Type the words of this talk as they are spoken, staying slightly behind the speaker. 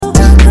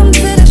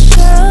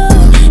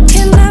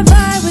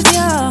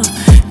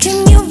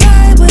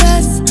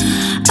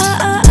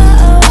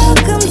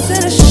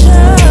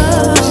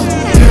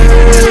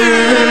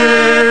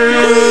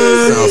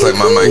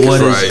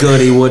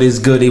goody? What is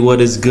goody?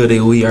 What is goody?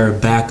 We are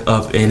back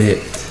up in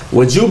it.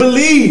 Would you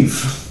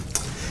believe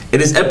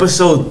it is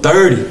episode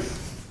 30?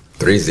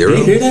 30? Did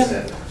you hear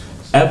that?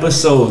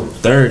 Episode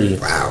 30.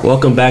 Wow.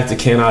 Welcome back to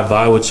Can I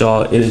Vibe with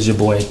y'all? It is your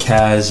boy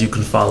Kaz. You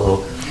can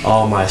follow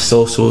all my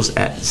socials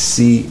at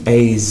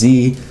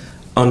CAZ_0.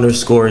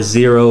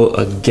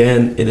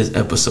 Again, it is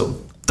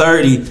episode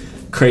 30.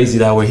 Crazy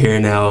that we're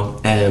here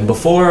now. And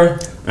before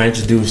I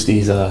introduce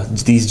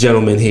these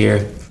gentlemen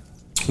here,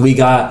 we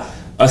got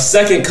a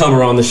second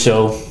comer on the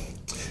show.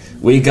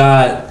 We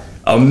got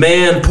a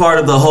man part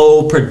of the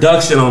whole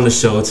production on the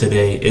show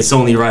today. It's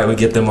only right we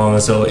get them on.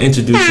 So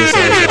introduce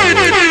yourselves.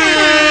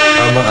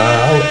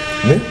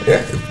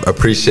 Yeah,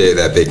 appreciate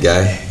that, big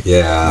guy.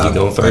 Yeah, You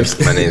going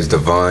first? My name's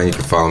Devon. You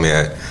can follow me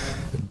at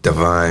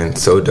Devon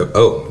So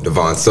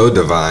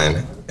Divine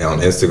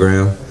on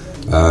Instagram.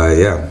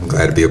 Yeah, I'm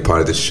glad to be a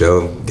part of the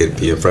show. Get to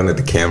be in front of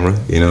the camera.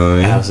 You know what I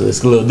mean? Absolutely.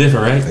 It's a little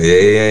different, right?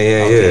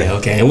 Yeah.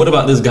 Okay. And what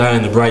about this guy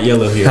in the bright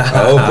yellow here?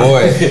 Oh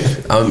boy.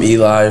 I'm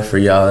Eli, for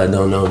y'all that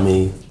don't know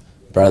me.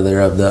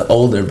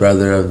 Older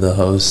brother of the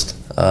host.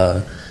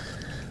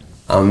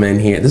 I'm in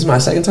here. This is my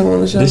second time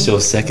on the show? This is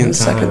your second time.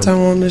 Second time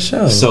on the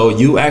show. So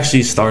you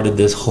actually started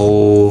this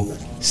whole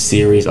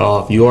series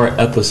off. You are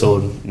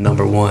episode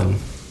number 1.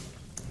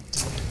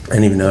 I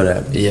didn't even know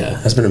that. Yeah.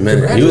 That's been a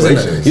minute. He was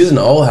in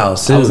the old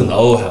house too. I was in the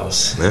old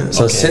house. Yeah.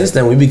 So since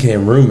then we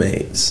became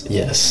roommates.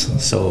 Yes.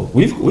 So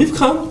we've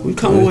come away.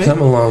 We've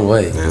come a long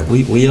way. Yeah.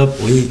 We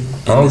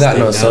I don't got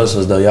no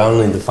socials though. Y'all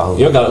don't need to follow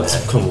me. You got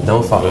come on.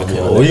 Don't follow me.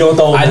 Well, you don't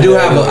throw I do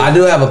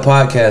have a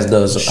podcast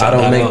though, so Shut I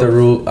don't that make up. the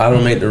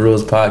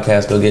rules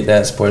podcast. Go get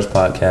that sports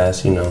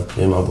podcast. You know,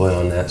 me and my boy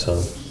on that.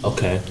 So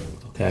Okay.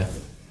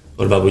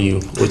 What about with you?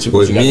 What you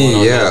With got going me,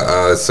 on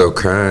yeah. So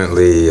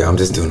currently, I'm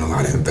just doing a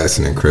lot of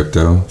investing in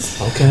crypto. now?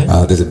 Okay.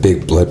 There's a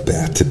big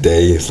bloodbath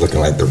today. It's looking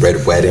like the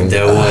Red Wedding.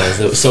 There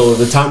was. So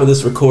the time of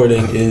this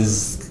recording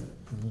is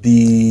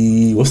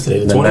what's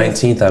today? the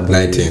 19th, I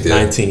believe. 19th,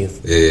 yeah.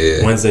 19th.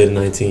 Yeah. Wednesday the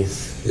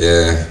 19th.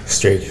 Yeah.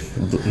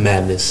 Straight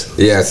madness.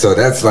 Yeah, so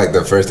that's like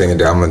the first thing to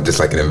do. I'm just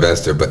like an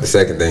investor, but the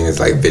second thing is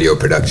like video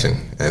production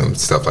and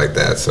stuff like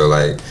that. So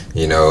like,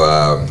 you know,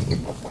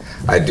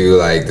 I do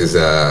like this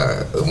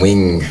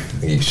wing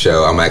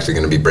show. I'm actually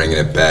going to be bringing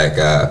it back.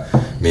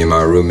 Me and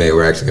my roommate,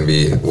 we're actually going to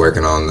be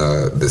working on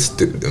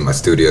in my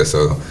studio.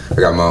 So I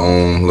got my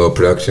own little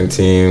production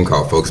team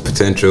called Focus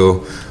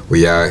Potential.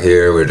 We out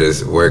here, we're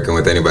just working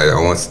with anybody that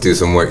wants to do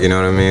some work, you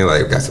know what I mean?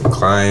 Like, we got some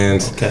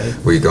clients. Okay.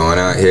 We going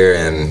out here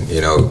and, you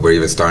know, we're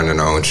even starting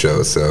our own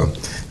show. So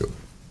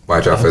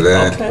watch out for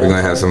that. Okay. We're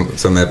going to have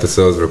some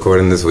episodes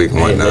recording this week and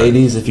Hey, whatnot.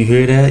 ladies, if you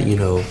hear that, you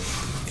know,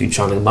 if you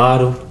trying to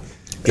model,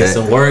 get Yeah.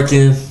 some work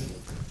in.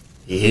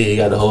 Yeah, you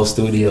got the whole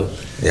studio.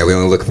 Yeah, we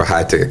only looking for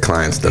high ticket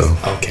clients though.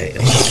 Okay.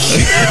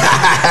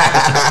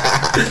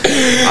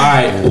 All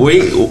right,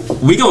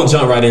 we gonna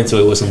jump right into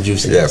it with some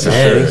juicy. Yeah, for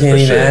Man, sure. you can't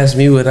even ask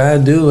me what I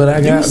do, what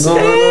I got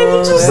going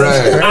on.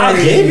 Right. I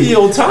gave you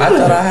your time. I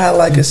thought I had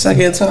like a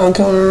second time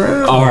coming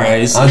around. All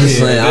right, so I'm just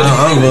playing.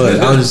 I'm good.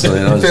 I'm just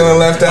playing. Feeling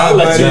left out, I'll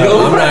let buddy? you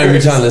go. I'm not even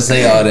trying to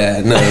say all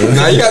that. No.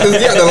 Nah, you got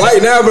the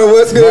light now, bro.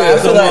 What's good? I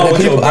feel like the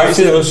with your people. bright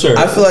yellow shirt.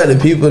 I feel like the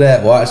people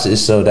that watch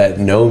this show that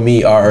know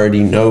me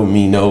already know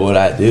me, know what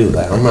I do.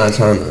 Like I'm not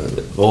trying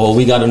to. well,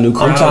 we got a new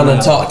crowd. I'm trying now.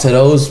 to talk to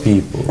those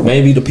people.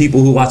 Maybe the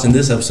people who watching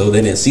this episode,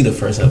 they didn't see the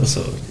first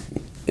episode.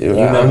 never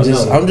I'm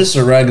know. just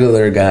a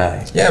regular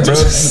guy. Yeah, bro.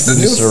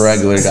 Just a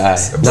regular guy.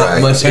 Right.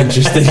 Not much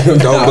interesting.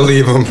 Don't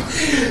believe him.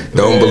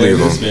 Don't believe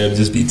This him. man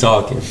just be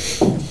talking.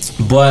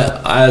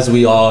 But as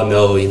we all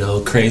know, you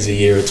know, crazy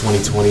year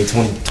 2020,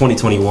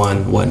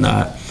 2021,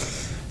 whatnot.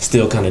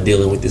 Still kind of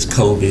dealing with this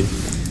COVID.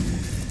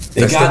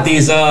 They That's got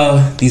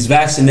these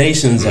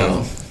vaccinations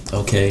out.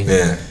 Okay.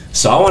 Yeah.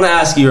 So I want to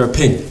ask your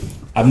opinion.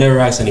 I've never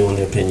asked anyone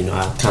their opinion.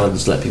 I kind of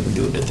just let people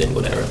do their thing,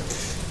 whatever.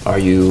 Are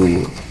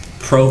you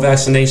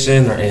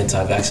pro-vaccination or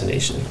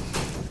anti-vaccination?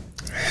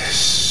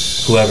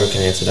 Whoever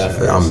can answer that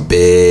first. I'm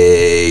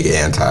big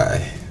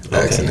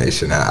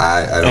anti-vaccination.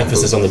 I don't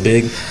Emphasis on the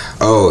big.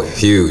 Oh,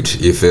 huge.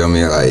 You feel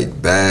me?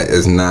 Like, that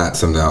is not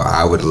something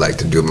I would like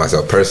to do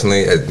myself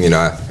personally. You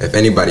know, if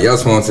anybody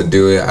else wants to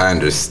do it, I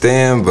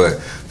understand. But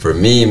for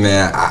me,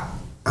 man,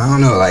 I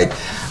don't know. Like,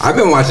 I've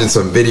been watching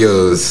some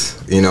videos,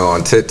 you know,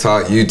 on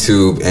TikTok,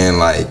 YouTube, and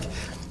like,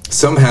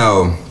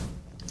 somehow,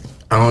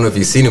 I don't know if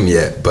you've seen them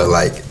yet, but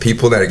like,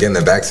 people that are getting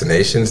the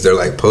vaccinations, they're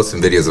like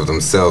posting videos of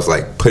themselves,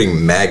 like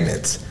putting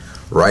magnets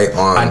right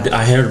on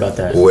I heard about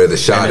that. where the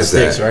shot And it is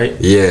sticks, at. right?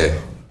 Yeah.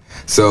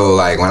 So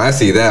like when I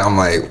see that, I'm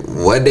like,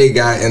 what they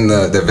got in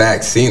the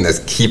vaccine that's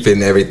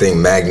keeping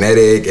everything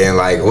magnetic, and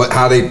like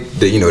how they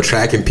you know,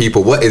 tracking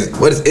people, what is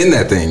in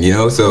that thing, you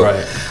know? So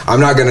Right. I'm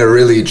not gonna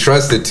really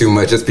trust it too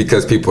much just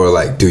because people are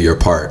like, do your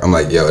part. I'm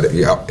like, yo,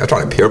 y'all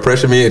trying to peer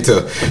pressure me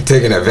into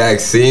taking a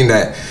vaccine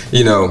that,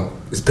 you know,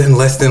 it's been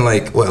less than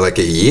like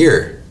a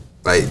year.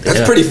 Like,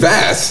 that's pretty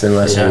fast. It's been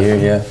less than a year,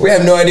 yeah. We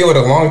have no idea what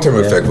a long-term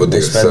effect will do.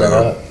 They sped that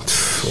up.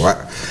 What?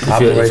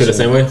 You feel the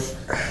same way?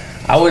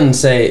 I wouldn't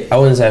say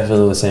I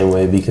feel the same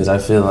way, because I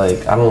feel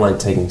like I don't like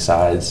taking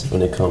sides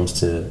when it comes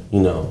to, you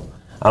know,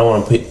 I don't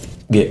want to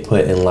get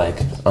put in like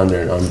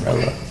under an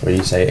umbrella where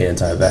you say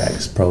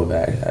anti-vax,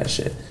 pro-vax, that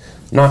shit.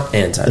 Not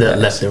anti-vax.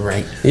 Left and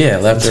right. Yeah,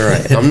 left and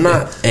right. I'm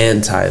not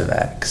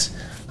anti-vax.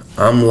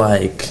 I'm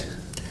like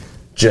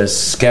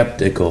just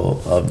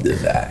skeptical of the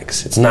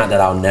vax. It's not that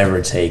I'll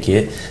never take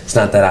it. It's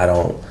not that I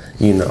don't,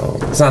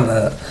 it's not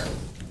that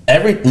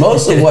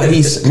most of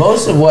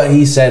what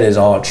he said is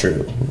all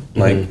true.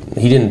 Like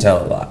he didn't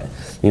tell a lie.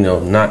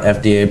 Not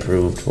FDA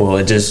approved.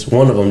 Well,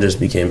 one of them just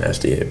became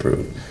FDA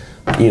approved.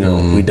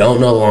 We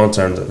don't know long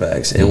term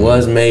effects. It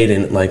was made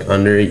in like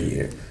under a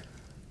year.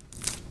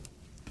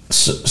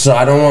 So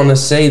I don't want to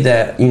say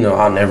that,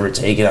 I'll never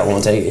take it, I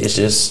won't take it. It's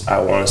just,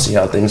 I want to see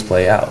how things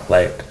play out.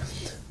 Like,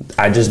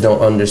 I just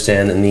don't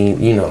understand the need,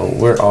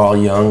 we're all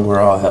young,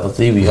 we're all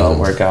healthy, we all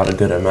work out a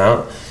good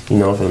amount,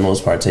 for the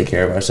most part, take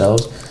care of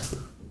ourselves.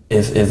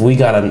 If we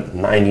got a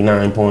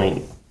 99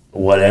 point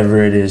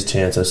whatever it is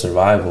chance of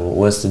survival,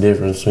 what's the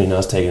difference between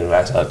us taking the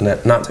vaccine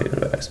and not taking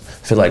the vaccine?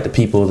 I feel like the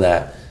people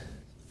that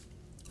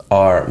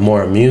are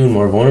more immune,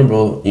 more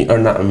vulnerable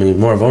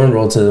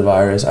to the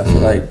virus, I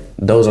feel like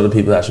those are the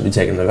people that should be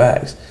taking the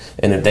vax.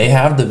 And if they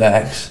have the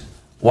vax,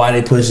 why are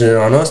they pushing it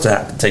on us to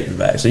have to take the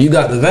vax? So you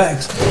got the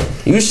vax,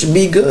 you should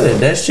be good.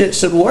 That shit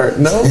should work,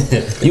 no?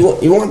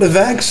 You want the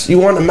vax, you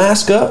want to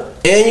mask up,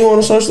 and you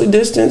want to socially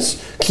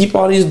distance, keep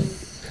all these...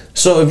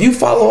 So if you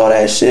follow all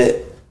that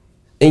shit,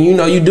 and you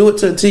do it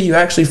to the T, you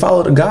actually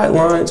follow the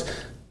guidelines,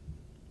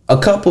 a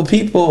couple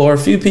people or a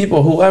few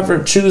people,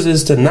 whoever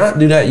chooses to not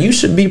do that, you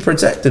should be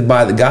protected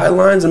by the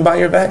guidelines and by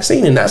your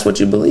vaccine, and that's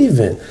what you believe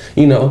in.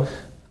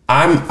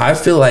 I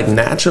feel like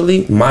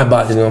naturally my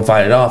body's gonna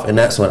fight it off, and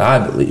that's what I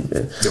believe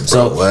in. Bro,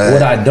 so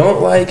what I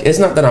don't like, it's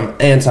not that I'm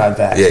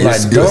anti-vax. Yeah,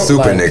 you're a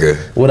super nigga.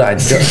 What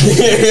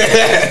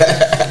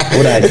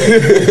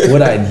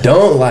I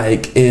don't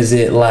like is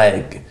it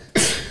like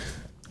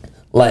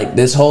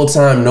this whole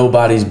time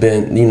nobody's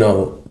been,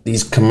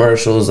 these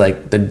commercials,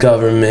 like the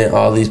government,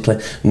 all these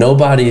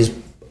nobody's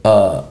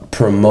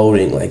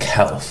promoting like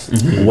health,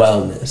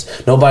 wellness.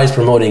 Nobody's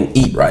promoting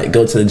eat right,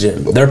 go to the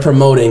gym. They're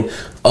promoting,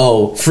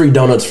 free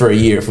donuts for a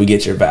year if we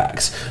get your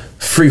vax.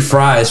 Free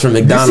fries from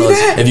McDonald's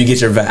if you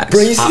get your vax. Bro,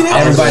 you see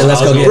that? Everybody,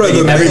 let's go get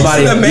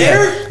everybody.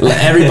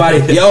 Everybody,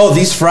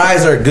 these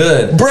fries are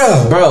good,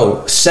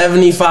 bro.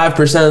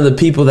 75% of the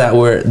people that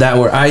were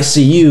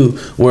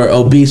ICU were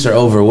obese or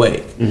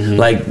overweight.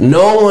 Like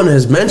no one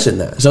has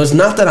mentioned that. So it's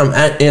not that I'm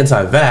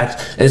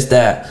anti-vax. It's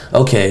that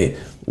okay.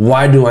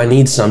 Why do I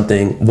need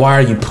something? Why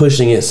are you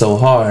pushing it so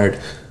hard?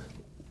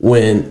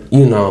 When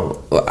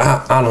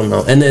I don't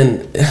know, and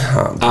then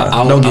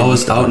I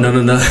was gonna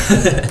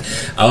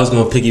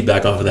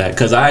piggyback off of that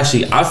because I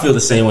feel the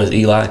same way as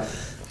Eli.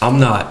 I'm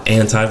not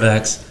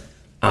anti-vax.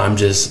 I'm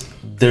just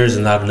there's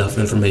not enough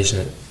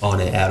information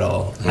on it at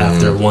all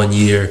after 1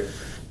 year,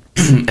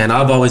 and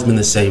I've always been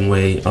the same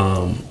way.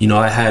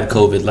 I had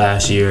COVID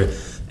last year,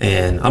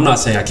 and I'm not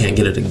saying I can't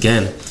get it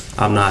again.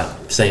 I'm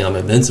not saying I'm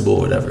invincible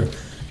or whatever,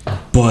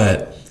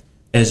 but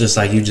it's just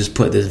like you just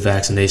put this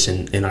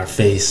vaccination in our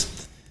face.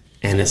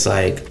 And it's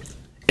like,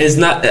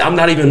 I'm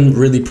not even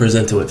really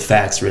presented with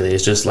facts, really.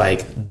 It's just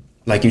like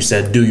you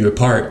said, do your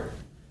part,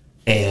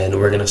 and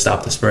we're going to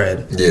stop the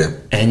spread. Yeah.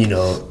 And,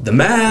 the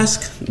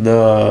mask,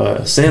 the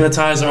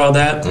sanitizer, all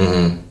that,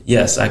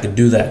 yes, I could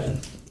do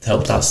that to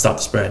help stop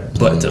the spread.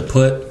 But to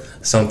put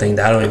something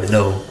that I don't even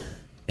know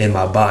in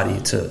my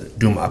body to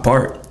do my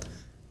part,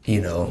 I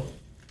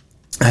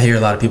hear a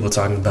lot of people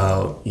talking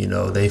about,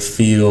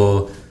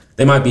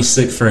 they might be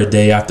sick for a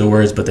day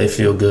afterwards, but they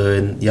feel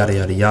good, yada,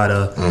 yada,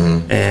 yada.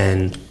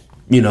 And,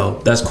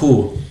 that's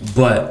cool.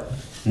 But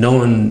no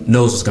one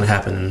knows what's going to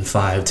happen in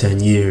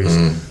 5-10 years.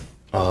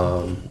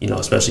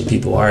 Especially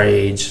people our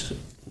age.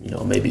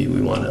 Maybe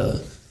we want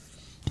to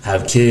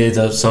have kids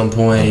at some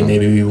point.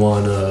 Maybe we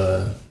want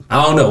to,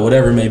 I don't know,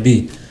 whatever it may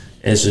be.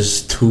 It's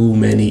just too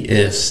many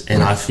ifs.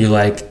 And I feel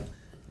like,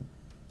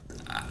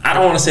 I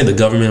don't want to say the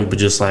government, but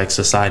just like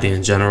society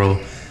in general,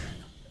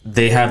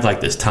 they have like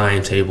this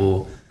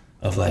timetable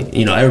of like,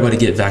 everybody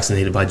get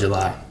vaccinated by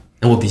July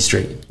and we'll be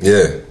straight.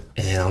 Yeah.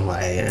 And I'm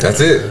like, that's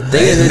it.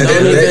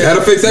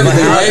 That'll fix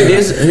everything, right?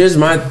 Here's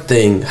my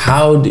thing.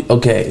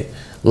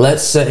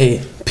 Let's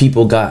say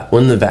people got,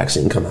 when the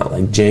vaccine come out,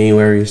 like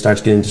January,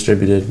 starts getting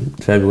distributed,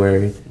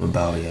 February.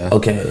 About, yeah.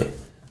 Okay.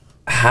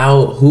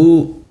 How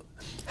do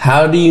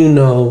you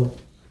know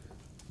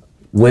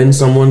when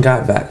someone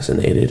got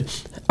vaccinated?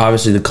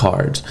 Obviously the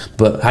cards,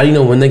 but how do you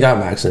know when they got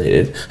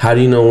vaccinated? How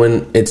do you know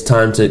when it's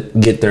time to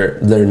get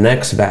their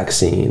next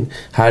vaccine?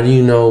 How do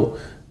you know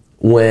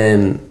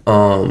when,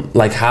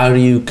 how do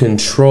you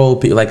control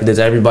people? Like, does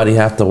everybody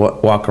have to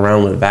walk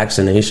around with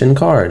vaccination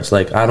cards?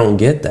 Like, I don't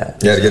get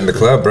that. You gotta get in the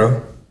club,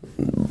 bro.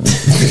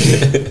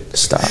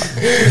 Stop.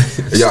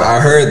 Yo, I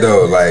heard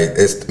though, like,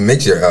 it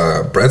makes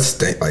your breath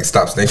stink, like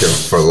stop stinking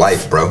for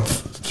life, bro.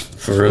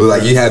 For real?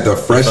 Like, you had the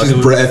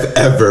freshest breath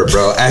ever,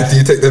 bro, after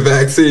you take the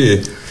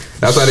vaccine.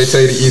 That's why they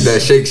tell you to eat that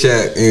Shake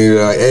Shack. And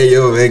you're like, hey,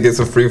 yo, man, get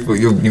some free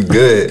food. You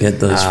good. Get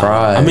those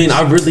fries. I mean,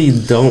 I really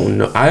don't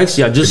know. I just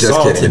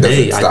saw kidding.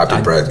 today. It doesn't stop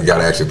your breath. You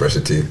gotta actually brush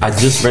your teeth. I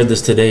just read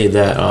this today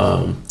that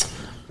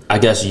I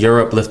guess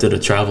Europe lifted a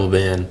travel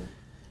ban.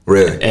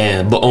 Really?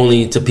 But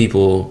only to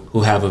people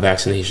who have a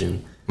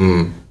vaccination.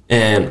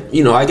 And,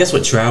 you know, I guess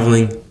with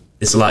traveling,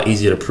 it's a lot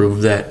easier to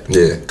prove that.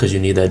 Yeah. Because you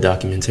need that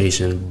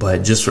documentation.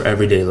 But just for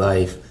everyday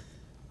life,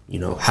 you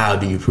know, how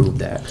do you prove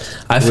that?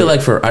 I feel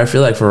like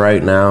for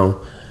right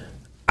now,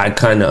 I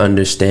kind of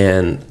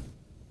understand.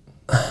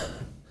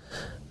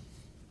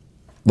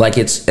 Like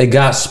it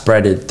got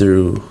spreaded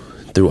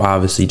through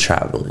obviously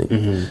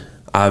traveling.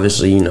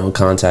 Obviously, you know,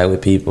 contact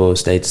with people,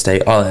 state to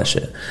state, all that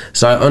shit.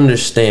 So I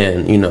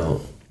understand, you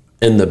know,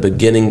 in the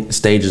beginning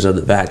stages of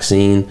the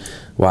vaccine,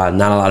 while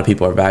not a lot of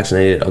people are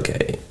vaccinated,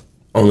 okay,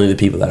 only the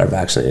people that are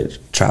vaccinated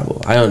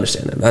travel. I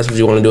understand that. That's what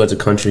you want to do as a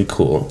country,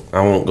 cool.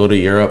 I won't go to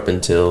Europe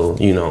until,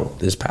 you know,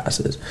 this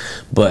passes.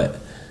 But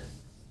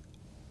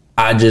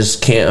I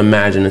just can't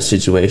imagine a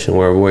situation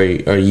where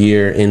we're a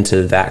year into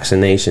the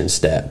vaccination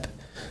step.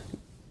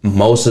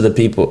 Most of the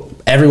people,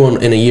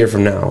 everyone in a year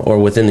from now or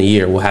within the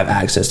year will have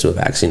access to a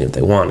vaccine if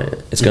they want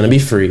it. It's going to be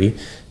free.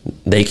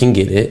 They can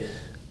get it.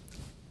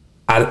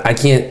 I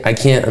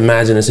can't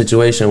imagine a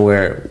situation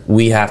where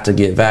we have to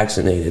get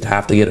vaccinated,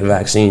 have to get a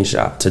vaccine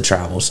shot to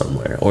travel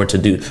somewhere or to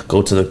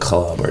go to the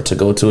club or to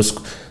go to a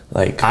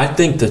like. I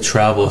think to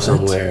travel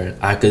somewhere,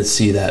 I could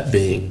see that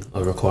being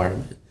a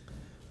requirement.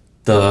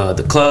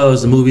 The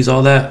clubs, the movies,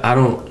 all that, I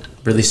don't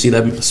really see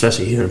that,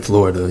 especially here in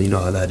Florida. You know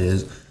how that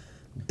is.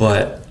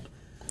 But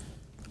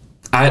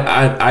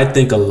I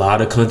think a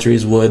lot of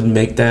countries would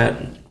make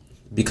that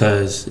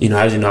because, you know,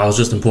 as you know, I was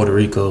just in Puerto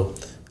Rico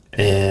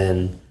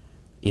and,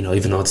 you know,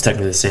 even though it's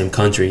technically the same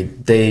country,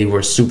 they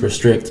were super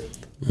strict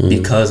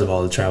because of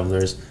all the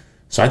travelers.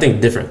 So I think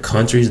different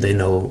countries, they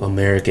know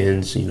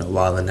Americans, you know,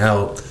 wilding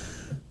out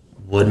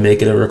would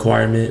make it a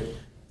requirement.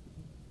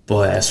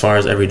 But as far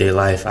as everyday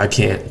life, I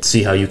can't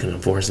see how you can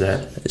enforce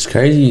that. It's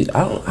crazy.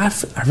 I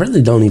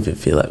really don't even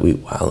feel like we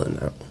wilding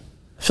out.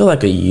 I feel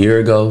like a year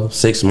ago,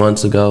 6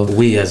 months ago.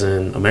 We as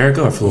in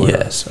America or Florida?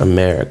 Yes,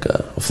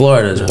 America.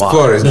 Florida's wild.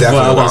 Florida's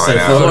definitely wild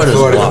now.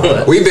 Florida's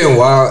wild. We've been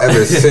wild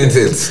ever since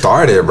it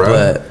started, bro.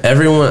 But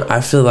everyone, I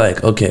feel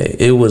like, okay,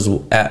 it was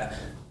at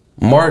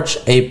March,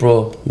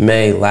 April,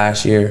 May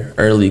last year,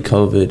 early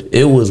COVID.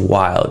 It was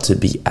wild to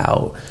be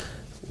out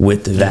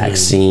with the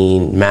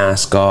vaccine,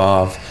 mask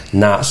off,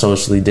 not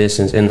socially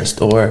distanced in the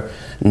store.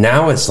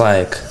 Now it's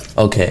like,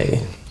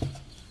 okay,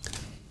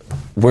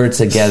 we're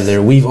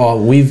together.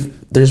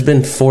 There's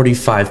been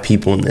 45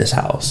 people in this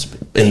house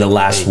in the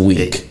last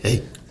week.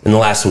 In the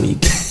last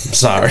week.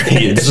 Sorry.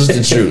 It's just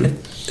the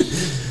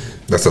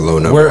truth. That's a low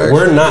number.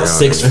 We're not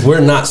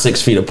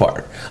 6 feet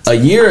apart. A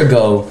year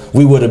ago,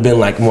 we would have been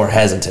like more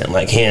hesitant,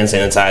 like hand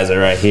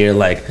sanitizer right here.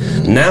 Like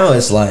now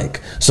it's like,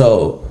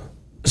 so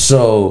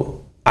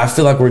I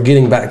feel like we're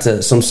getting back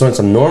to some sorts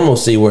of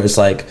normalcy where it's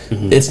like,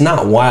 it's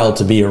not wild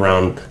to be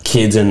around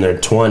kids in their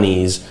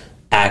 20s,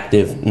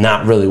 active,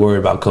 not really worried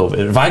about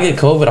COVID. If I get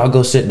COVID, I'll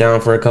go sit down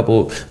for a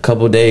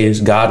couple days,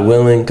 God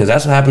willing, because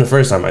that's what happened the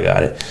first time I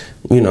got it.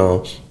 You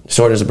know,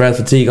 shortness of breath,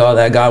 fatigue, all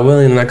that, God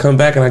willing, and I come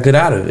back and I get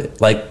out of it.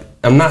 Like,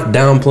 I'm not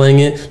downplaying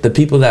it. The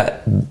people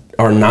that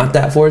are not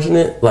that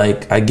fortunate,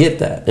 like, I get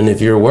that. And if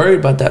you're worried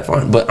about that,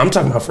 fine. But I'm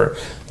talking about for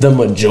the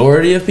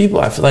majority of people,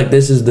 I feel like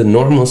this is the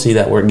normalcy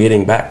that we're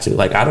getting back to.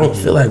 Like, I don't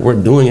feel like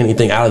we're doing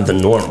anything out of the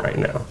norm right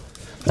now.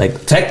 Like,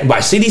 by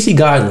CDC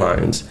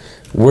guidelines,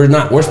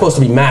 we're supposed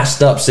to be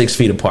masked up 6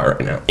 feet apart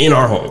right now in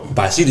our home.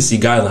 By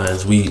CDC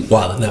guidelines, we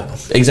wilding out.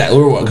 Exactly,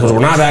 because we're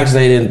not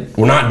vaccinated,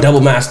 we're not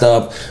double masked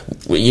up.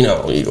 You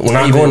know, we're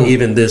not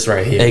even this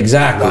right here.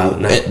 Exactly,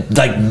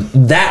 like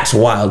that's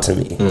wild to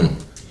me.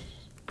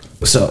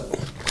 So,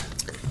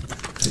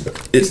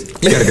 you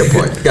got a good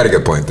point. You got a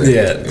good point there.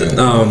 Yeah.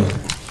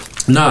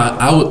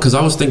 Because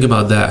I was thinking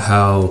about that.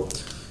 How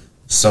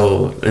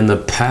so in the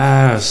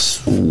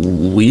past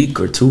week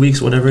or 2 weeks,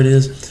 whatever it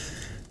is.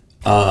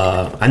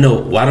 I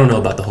don't know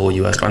about the whole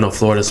U.S., but I know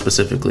Florida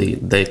specifically,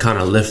 they kind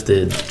of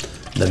lifted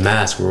the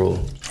mask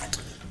rule.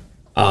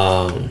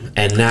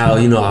 And now,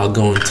 you know, I'll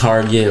go in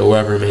Target or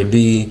wherever it may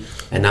be,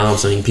 and now I'm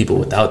seeing people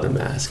without the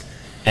mask.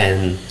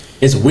 And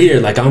it's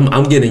weird. Like,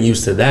 I'm getting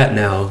used to that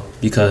now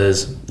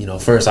because, you know,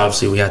 first,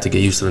 obviously, we have to get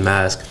used to the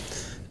mask.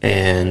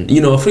 And, you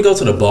know, if we go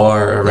to the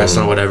bar or a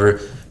restaurant or whatever,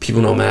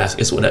 people no mask,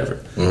 it's whatever.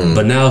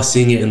 But now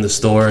seeing it in the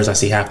stores, I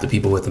see half the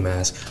people with the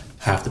mask,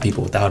 half the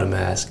people without a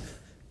mask.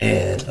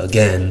 And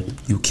again,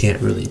 you can't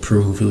really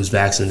prove who's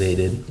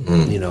vaccinated.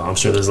 You know, I'm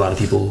sure there's a lot of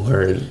people who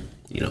heard,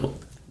 you know,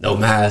 no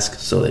mask,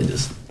 so they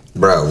just...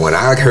 Bro, when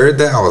I heard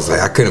that, I was like,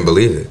 I couldn't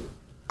believe it.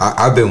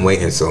 I've been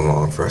waiting so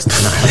long for us to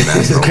not have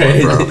masks no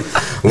more, bro.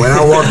 When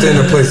I walked in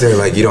the place, they were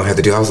like, you don't have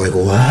to do it. I was like,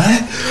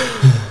 what?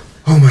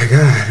 Oh my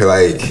God.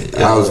 Like,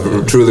 I was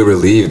truly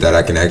relieved that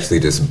I can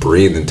actually just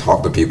breathe and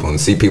talk to people and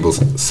see people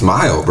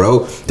smile,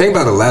 bro. Think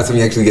about the last time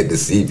you actually get to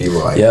see people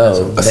like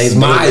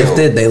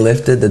they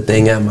lifted the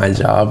thing at my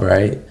job,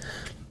 right?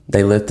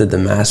 they lifted the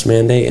mask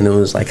mandate, and it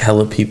was like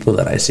hella people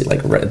that I see,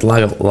 like a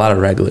lot of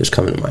regulars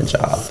coming to my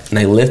job, and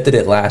they lifted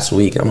it last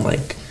week. I'm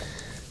like,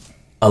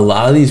 a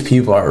lot of these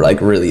people are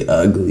like really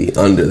ugly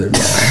under their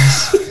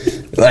masks.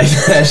 Like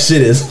that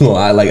shit is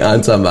wild. Like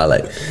I'm talking about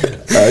like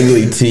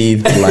ugly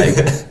teeth,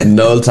 like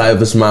no type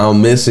of smile,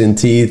 missing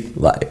teeth,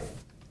 like.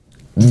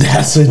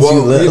 That's what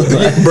you look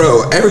like.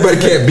 Bro,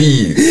 everybody can't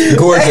be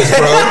gorgeous,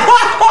 bro.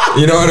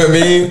 You know what I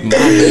mean? You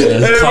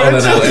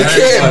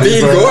can't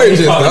be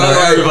gorgeous, dog.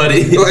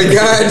 Everybody. Like,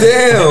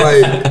 goddamn,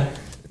 like,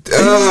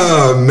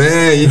 oh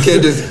man, you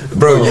can't just,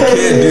 bro. You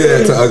can't do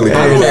that to ugly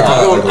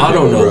people. I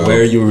don't know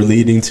where you were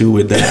leading to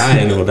with that. I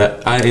didn't know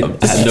that. I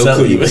had no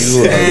clue you were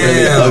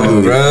Damn,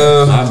 ugly,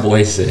 bro. My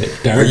boy said,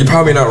 You're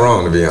probably not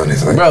wrong, to be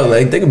honest. Like, bro,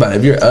 like think about it.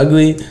 If you're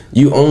ugly,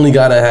 you only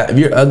gotta have. If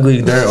you're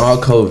ugly during all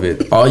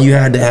COVID, all you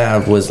had to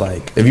have was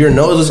like, if your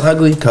nose was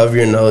ugly, cover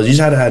your nose. You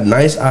just had to have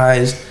nice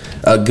eyes,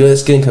 a good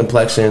skin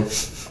complexion,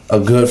 a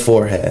good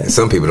forehead.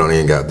 some people don't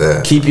even got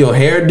that. Keep your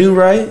hair do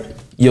right.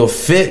 You'll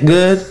fit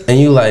good, and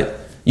you like.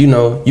 You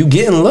know, you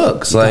getting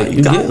looks. Like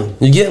you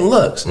getting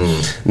looks.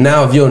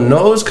 Now if your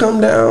nose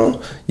come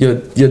down, your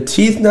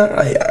teeth not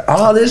like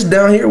all this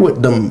down here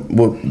with them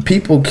what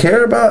people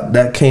care about,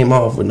 that came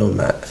off with no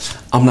mask.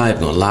 I'm not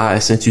even gonna lie,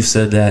 since you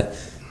said that,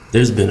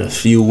 there's been a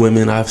few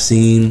women I've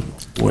seen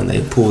when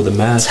they pull the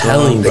mask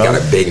off. They got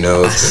a big I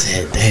nose.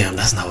 said, damn,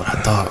 that's not what I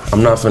thought.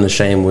 I'm not finna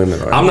shame women.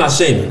 Right I'm now. not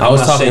shaming. I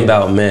was talking shaming.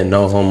 about men,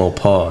 no homo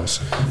pause.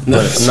 No.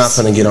 But I'm not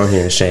finna get on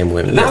here and shame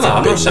women. No,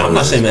 I'm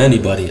not shaming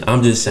anybody.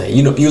 I'm just saying,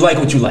 you know, you like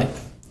what you like.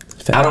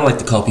 I don't like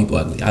to call people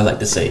ugly. I like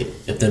to say,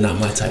 if they're not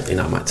my type, they're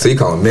not my type. So you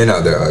calling men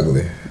out there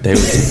ugly? They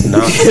were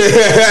not.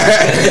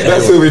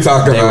 That's what we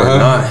talking They about, were huh?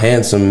 not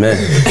handsome men.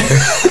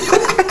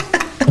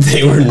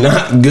 They were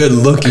not good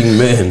looking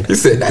men. You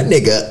said that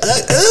nigga.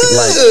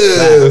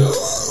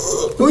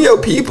 Like, who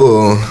your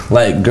people?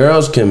 Like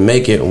girls can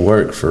make it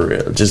work for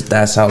real. Just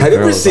that's how. Have you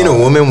ever girls seen are. a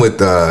woman with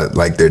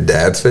like their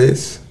dad's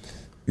face?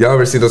 Y'all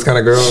ever see those kind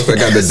of girls that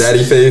got the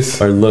daddy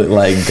face? Or look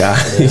like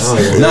guys?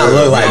 Not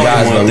look like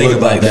guys, but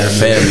look like their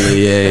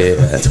family.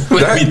 Yeah.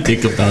 Let me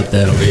think about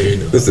that over here.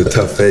 This is a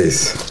tough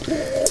face.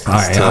 All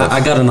right, tough.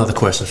 I got another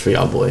question for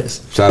y'all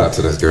boys. Shout out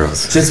to those girls.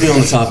 Since we're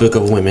on the topic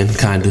of women,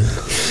 kind of.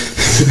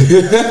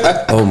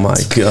 Oh my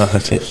god.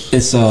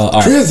 It's all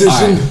right,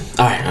 Transition.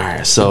 All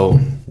right. So,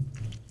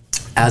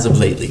 as of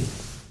lately,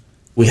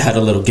 we had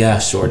a little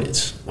gas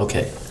shortage.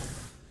 Okay.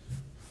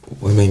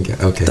 Women,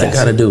 okay. That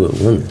got to do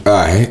with women. All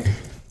right.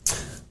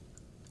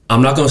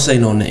 I'm not gonna say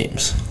no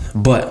names,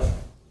 but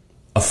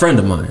a friend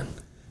of mine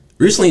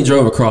recently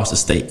drove across the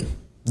state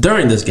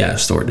during this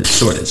gas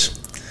shortage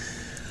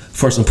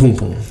for some poom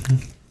poom.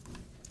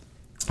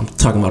 I'm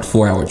talking about a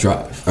 4-hour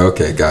drive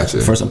Okay,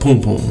 gotcha. for some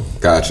poom poom.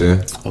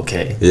 Gotcha.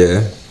 Okay.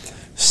 Yeah.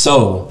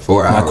 So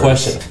 4 hours. my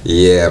question.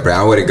 Yeah, but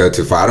I wouldn't go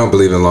too far. I don't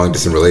believe in long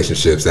distance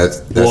relationships.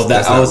 That's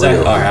I was not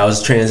real. I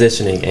was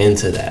transitioning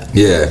into that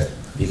Yeah.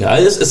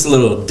 because it's a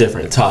little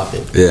different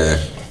topic. Yeah.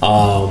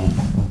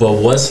 But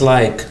what's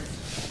like,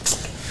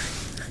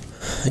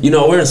 you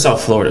know, we're in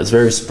South Florida. It's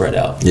very spread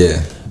out.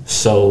 Yeah.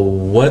 So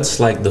what's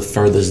like the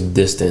furthest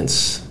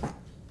distance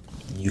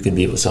you can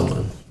be with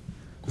someone?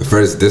 The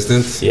first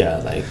distance Yeah,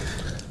 like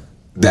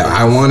that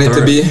I want it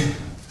to be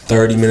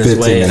 30 minutes 15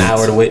 away, minutes. an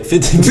hour to wait,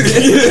 15 minutes.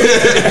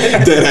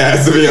 dead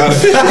ass, to be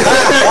honest.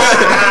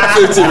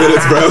 15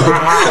 minutes, bro.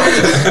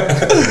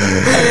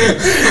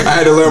 I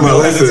had to learn my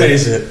lesson.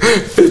 hesitation.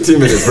 15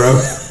 minutes, bro.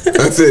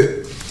 That's it.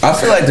 I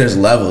feel like there's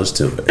levels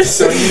to it.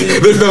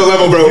 There's no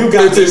level, bro. You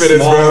got 15 minutes,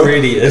 bro.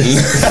 radius.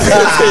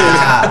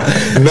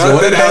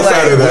 Nothing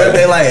outside of What if that.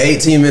 they like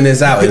 18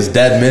 minutes out? It's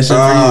dead mission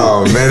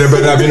Oh man, there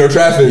better not be no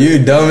traffic. for you.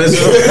 You dumb as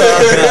fuck.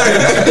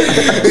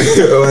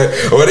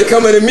 Or they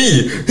coming to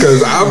me,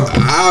 cause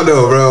I don't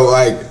know, bro.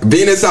 Like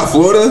being in South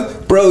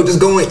Florida, bro, just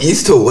going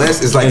east to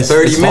west is like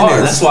 30 It's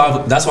minutes.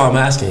 hard. That's why I'm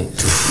asking.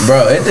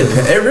 Bro,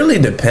 it really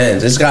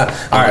depends. It's got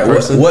all right.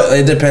 What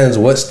it depends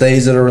what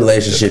stage of the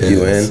relationship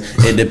you in.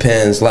 It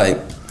depends. Like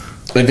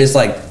if it's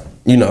like,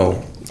 you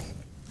know,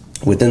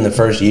 within the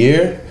first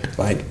year,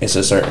 like it's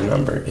a certain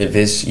number. If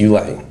it's you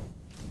like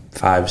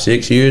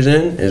 5-6 years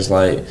in, it's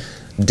like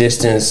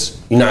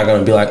distance. You're not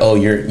gonna be like, oh,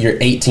 you're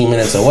 18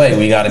 minutes away.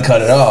 We gotta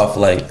cut it off.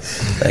 Like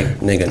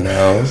nigga,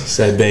 no.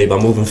 Said, babe,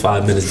 I'm moving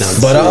 5 minutes down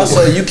the But street.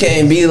 also, you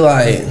can't be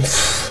like,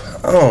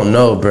 I don't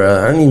know,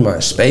 bro. I need my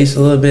space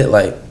a little bit.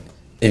 Like,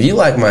 if you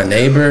like my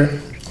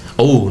neighbor,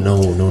 Oh no.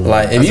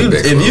 like That's a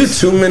big if you close.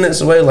 2 minutes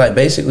away, like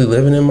basically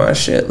living in my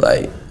shit,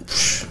 like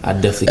I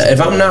definitely can't.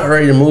 if I'm not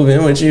ready to move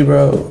in with you,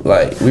 bro,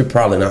 like we're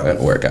probably not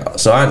gonna work out.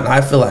 So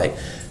I feel like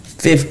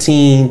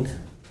 15,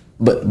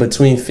 but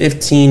between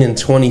 15 and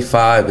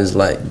 25 is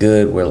like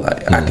good. Where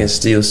like I can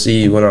still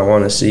see you when I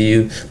want to see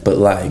you, but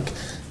like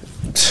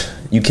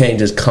you can't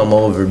just come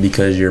over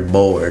because you're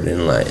bored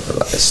and like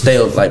stay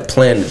like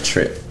plan the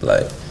trip.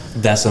 Like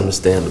That's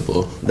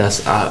understandable.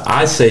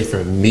 I say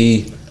for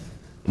me,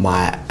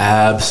 my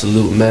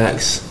absolute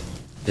max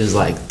is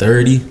like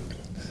 30.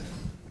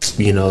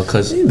 You know,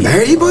 cause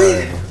 30,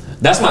 boy.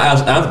 That's my.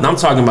 I'm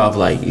talking about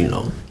like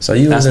So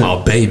you that's wasn't-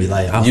 my baby.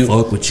 Like I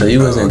fuck with you. So you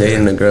wasn't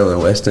dating a girl in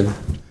Weston?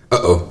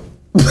 Uh-oh.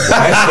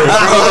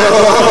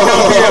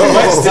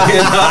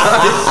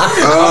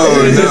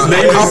 Oh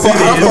no! How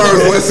far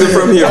is Weston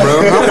from here,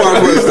 bro? How far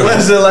is Weston?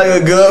 Weston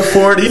like a good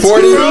 40.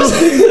 40?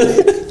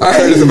 I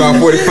heard it's about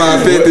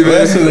 45, 50, man.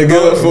 Weston a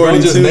good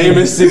 42. Just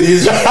naming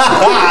cities.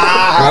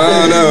 I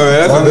don't know,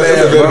 man. That's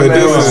a bit of a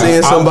distance.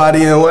 Seeing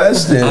somebody in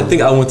Weston. I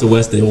think I went to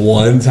Weston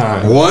one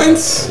time.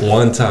 Once?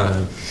 One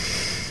time.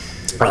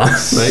 I'm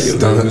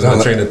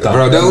train of thought.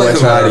 Bro, don't let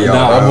him lie to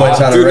y'all. My boy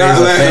trying to Do raise not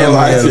a let him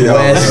lie to family in y'all,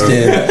 bro.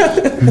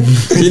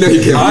 Weston. You know he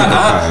can't be in the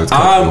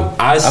I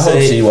I hope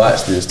she say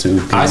watched this too.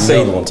 'Cause I you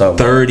say know what I'm talking about.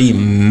 30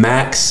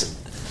 max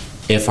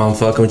if I'm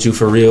fucking with you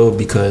for real,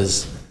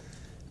 because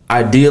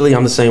ideally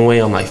I'm the same way.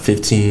 I'm like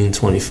 15,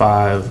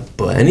 25,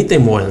 but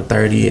anything more than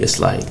 30, it's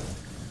like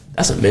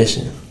that's a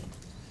mission.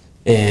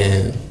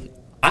 And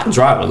I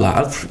drive a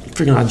lot.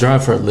 I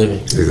drive for a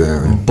living.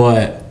 Exactly.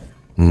 But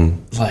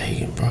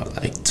like, bro,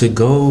 like to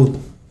go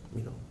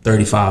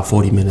 35,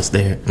 40 minutes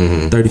there,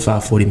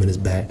 35, 40 minutes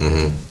back,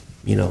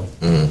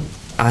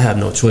 I have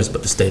no choice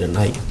but to stay the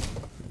night.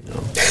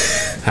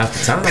 Half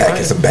the time.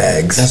 Packing some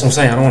bags. That's what I'm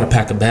saying. I don't want to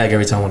pack a bag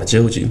every time I want to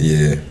chill with you.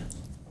 Yeah.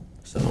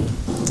 So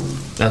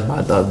that's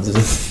my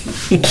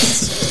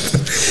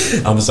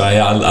I'm sorry.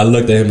 I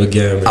looked at him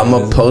again. I'm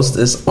gonna post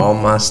this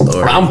on my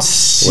story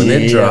when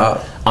it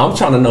drop. I'm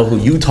trying to know who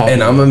you talking.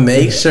 And I'm gonna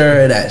make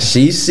sure that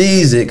she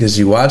sees it because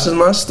she watches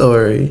my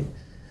story.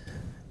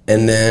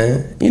 And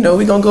then, we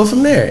gonna go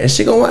from there. And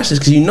she gonna watch this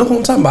because you know who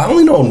I'm talking about. I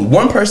only know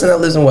one person that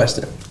lives in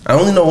Weston. I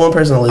only know one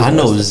person that lives in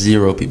Weston. I know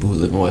 0 people who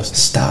live in Weston.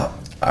 Stop.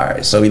 All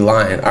right, so we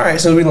lying. All right,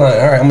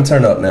 I'm gonna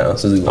turn up now.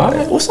 So we All lying.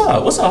 right, what's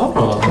up? Hold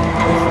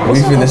on. We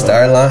finna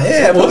start lying.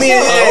 Yeah, put me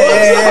in.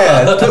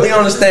 Yeah. Put me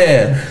on the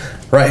stand.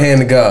 Right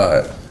hand to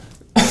God.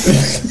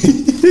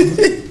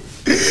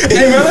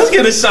 Hey man, let's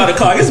get a shot of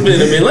clock. It's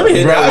been a minute. Let me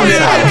hit that one.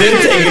 I've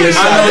been taking a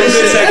shot. I know you've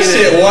been That taking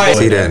shit it. white.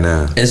 See that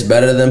now. It's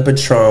better than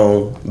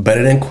Patron,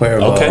 better than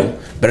Cuervo, Okay.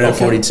 better than Okay.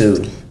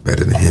 42.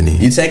 Better than Henny.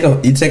 You take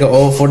an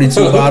old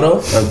 42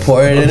 bottle and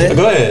pour it in it,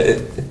 Go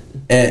ahead.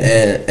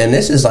 and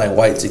this is like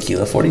white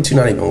tequila. 42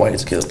 not even white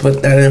tequila.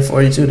 Put that in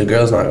 42, the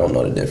girls not gonna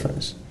know the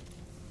difference.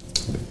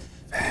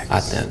 I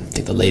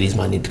think the ladies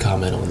might need to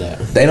comment on that.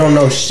 They don't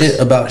know shit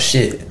about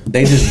shit.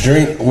 They just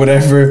drink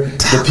whatever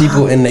the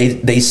people in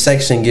they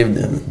section give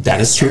them.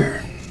 That is true.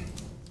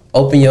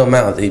 Open your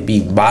mouth. It'd be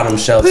bottom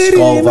shelf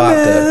Skull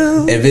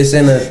vodka. If it's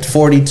in a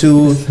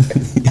 42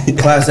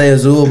 Class A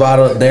Azul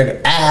bottle,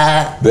 they're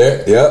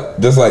There, yep,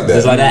 just like that.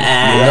 It's like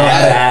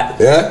that.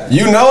 Yeah?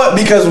 You know it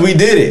because we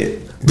did it.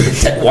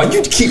 Why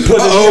you keep putting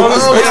me Uh-oh. on the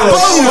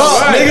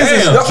spot? Niggas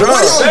is Damn.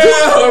 drunk.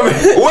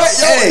 What?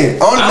 Yo, Hey,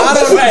 I'm not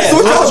just on saying,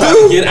 what I'm y'all trying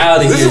do? to get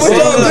out of This here. is what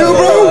y'all do,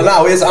 bro?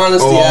 No, it's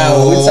honesty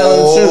hour. We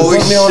telling the truth.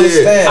 Put me on the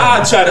shit. stand.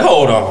 I try to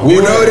hold on.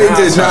 You know they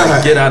did Trying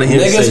not. to get out of here.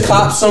 Niggas safely.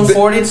 copped some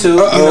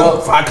 42.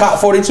 I copped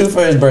 42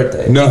 for his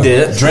birthday. No. We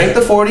did. Drank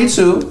the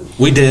 42.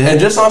 We did. And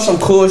just on some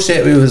cool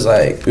shit, we was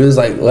like,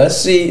 let's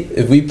see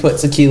if we put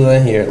tequila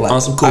in here. Like On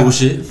some cool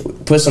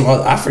shit. Put some.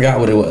 I forgot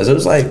what it was. It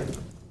was like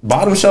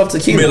bottom shelf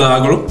tequila.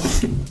 Milagro.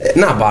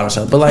 Not bottom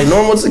shelf, but like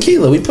normal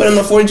tequila. We put in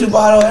the 42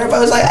 bottle.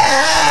 Everybody was like,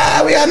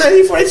 we got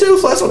 1942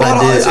 flexible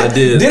bottle. I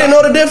did. Didn't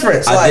know the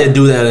difference. I Like, did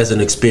do that as an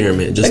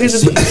experiment. Just to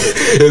niggas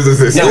see.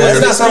 just. No,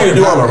 that's not something we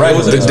do on a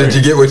regular. Did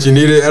you get what you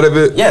needed out of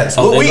it? Yes,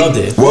 Oh, but they we, loved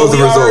it. What was we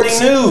the already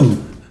results?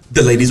 knew.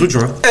 The ladies were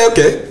drunk.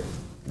 Okay.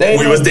 They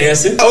We knew. was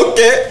dancing.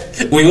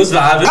 Okay. We was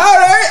vibing. All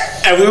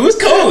right. And we was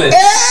cooling.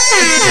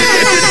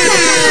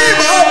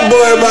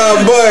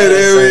 My boy.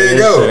 There we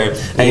go.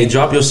 Hey,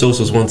 drop your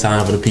socials one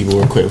time for the people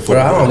real quick. Bro,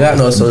 I don't got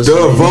no social.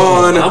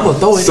 Devon. I'ma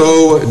throw it.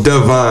 So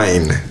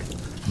divine.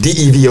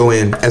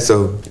 DEVON.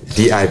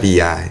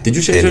 Did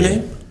you change your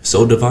name?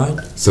 So Divine?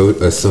 So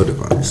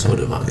divine. So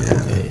Divine.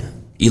 Okay.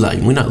 Eli,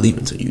 we're not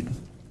leaving till you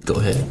go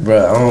ahead.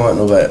 Bro, I don't want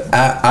nobody.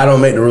 I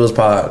don't make the rules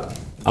pod.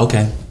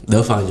 Okay.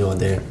 They'll find you on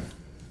there.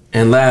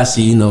 And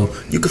lastly,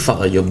 you can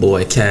follow your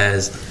boy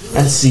Kaz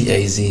at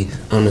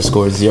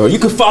CAZ_0. You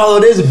can follow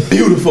this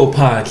beautiful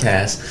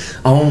podcast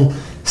on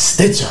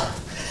Stitcher,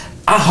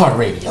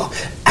 iHeartRadio,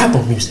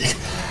 Apple Music,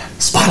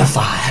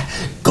 Spotify,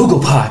 Google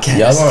Podcasts,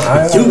 Y'all on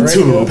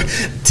iHeartRadio?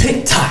 YouTube,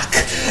 TikTok,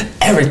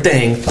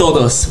 everything.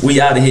 Todos. We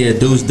out of here.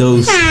 Deuce.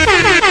 Peace.